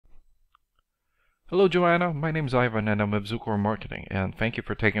Hello, Joanna. My name's Ivan, and I'm with Zucor Marketing. And thank you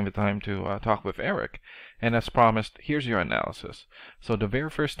for taking the time to talk with Eric. And as promised, here's your analysis. So the very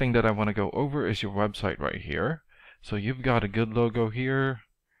first thing that I want to go over is your website right here. So you've got a good logo here,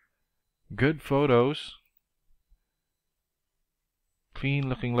 good photos, clean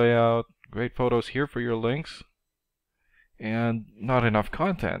looking layout, great photos here for your links, and not enough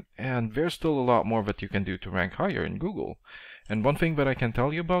content. And there's still a lot more that you can do to rank higher in Google. And one thing that I can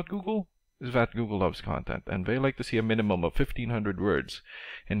tell you about Google is that Google loves content, and they like to see a minimum of 1,500 words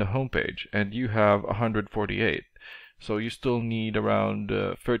in the homepage, and you have 148. So you still need around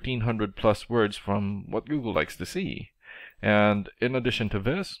 1,300 plus words from what Google likes to see. And in addition to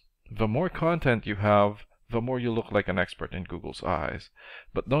this, the more content you have, the more you look like an expert in Google's eyes.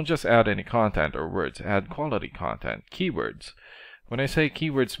 But don't just add any content or words, add quality content, keywords. When I say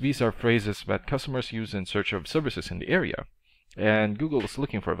keywords, these are phrases that customers use in search of services in the area. And Google is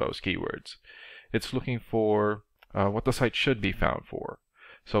looking for those keywords. It's looking for what the site should be found for.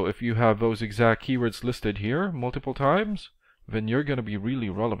 So if you have those exact keywords listed here multiple times, then you're going to be really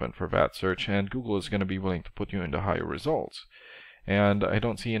relevant for that search, and Google is going to be willing to put you into higher results. And I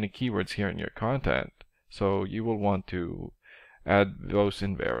don't see any keywords here in your content, so you will want to add those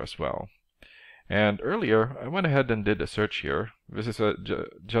in there as well. And earlier, I went ahead and did a search here. This is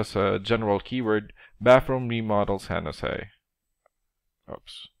just a general keyword, bathroom remodel San Jose.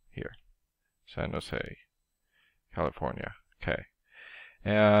 Oops, here, San Jose, California. Okay,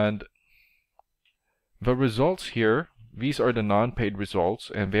 and the results here, these are the non-paid results,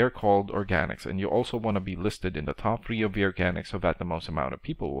 and they're called organics, and you also want to be listed in the top 3 of the organics so that the most amount of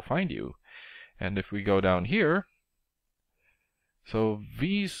people will find you. And if we go down here, so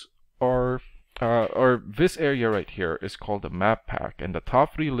these are or this area right here is called the map pack, and the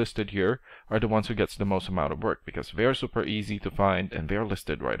top 3 listed here are the ones who gets the most amount of work because they're super easy to find and they're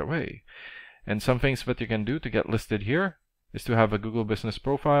listed right away. And some things that you can do to get listed here is to have a Google business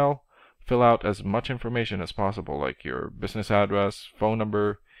profile, fill out as much information as possible, like your business address, phone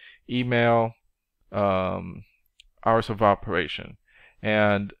number, email, hours of operation.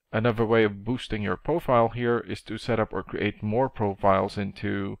 And another way of boosting your profile here is to set up or create more profiles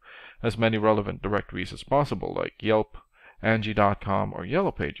into as many relevant directories as possible, like Yelp, Angie.com, or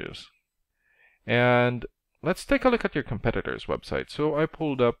Yellow Pages. And let's take a look at your competitors' website. So I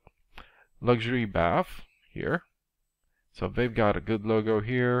pulled up Luxury Bath here. So they've got a good logo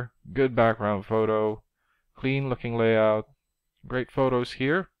here, good background photo, clean looking layout, great photos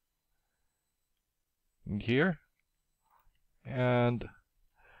here, and here. And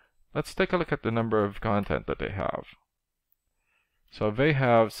let's take a look at the number of content that they have. So they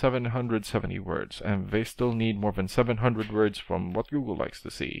have 770 words, and they still need more than 700 words from what Google likes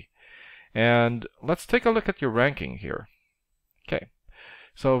to see. And let's take a look at your ranking here. Okay,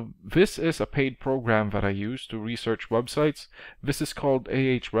 so this is a paid program that I use to research websites. This is called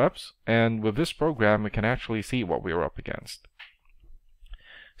Ahrefs, and with this program we can actually see what we're up against.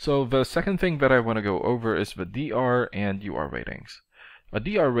 So the second thing that I want to go over is the DR and UR ratings. A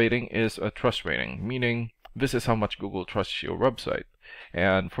DR rating is a trust rating, meaning this is how much Google trusts your website.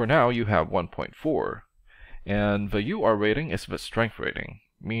 And for now, you have 1.4. And the UR rating is the strength rating,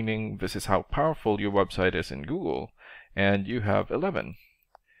 meaning this is how powerful your website is in Google. And you have 11.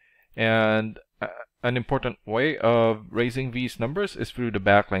 And an important way of raising these numbers is through the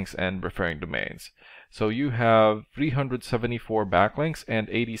backlinks and referring domains. So you have 374 backlinks and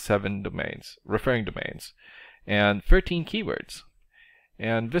 87 domains, referring domains, and 13 keywords.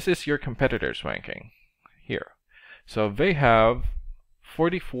 And this is your competitors' ranking here. So they have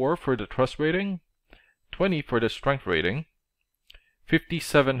 44 for the trust rating, 20 for the strength rating,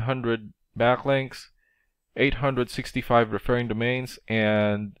 5,700 backlinks, 865 referring domains,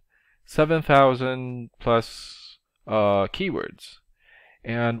 and 7,000 plus keywords.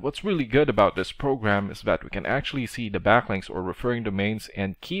 And what's really good about this program is that we can actually see the backlinks or referring domains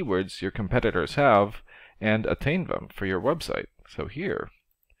and keywords your competitors have and attain them for your website. So here.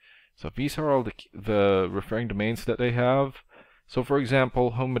 So these are all the referring domains that they have. So for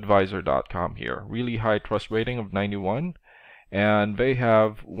example, HomeAdvisor.com here, really high trust rating of 91, and they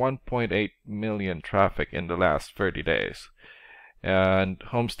have 1.8 million traffic in the last 30 days. And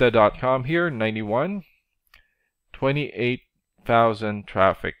Homestead.com here, 91, 28,000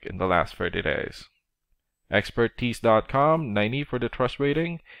 traffic in the last 30 days. Expertise.com, 90 for the trust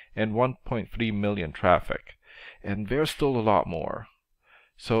rating, and 1.3 million traffic. And there's still a lot more.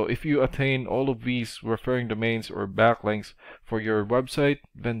 So if you attain all of these referring domains or backlinks for your website,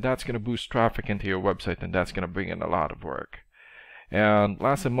 then that's going to boost traffic into your website, and that's going to bring in a lot of work. And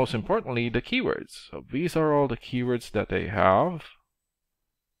last and most importantly, the keywords. So these are all the keywords that they have.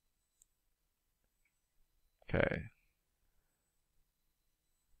 Okay.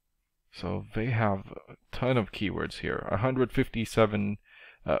 So they have a ton of keywords here, 157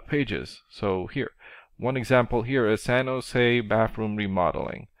 pages. So here, one example here is San Jose bathroom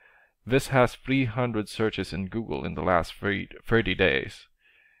remodeling. This has 300 searches in Google in the last 30 days.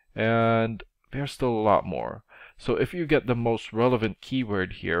 And there's still a lot more. So if you get the most relevant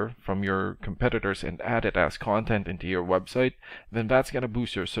keyword here from your competitors and add it as content into your website, then that's going to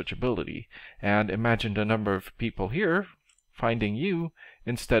boost your searchability. And imagine the number of people here finding you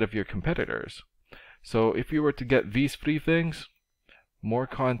instead of your competitors. So if you were to get these three things, more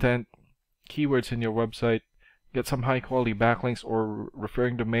content, keywords in your website, get some high quality backlinks or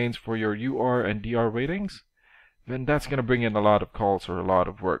referring domains for your UR and DR ratings, then that's going to bring in a lot of calls or a lot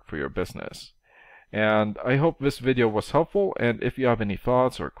of work for your business. And I hope this video was helpful, and if you have any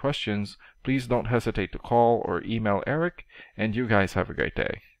thoughts or questions, please don't hesitate to call or email Eric, and you guys have a great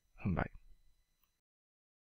day. Bye.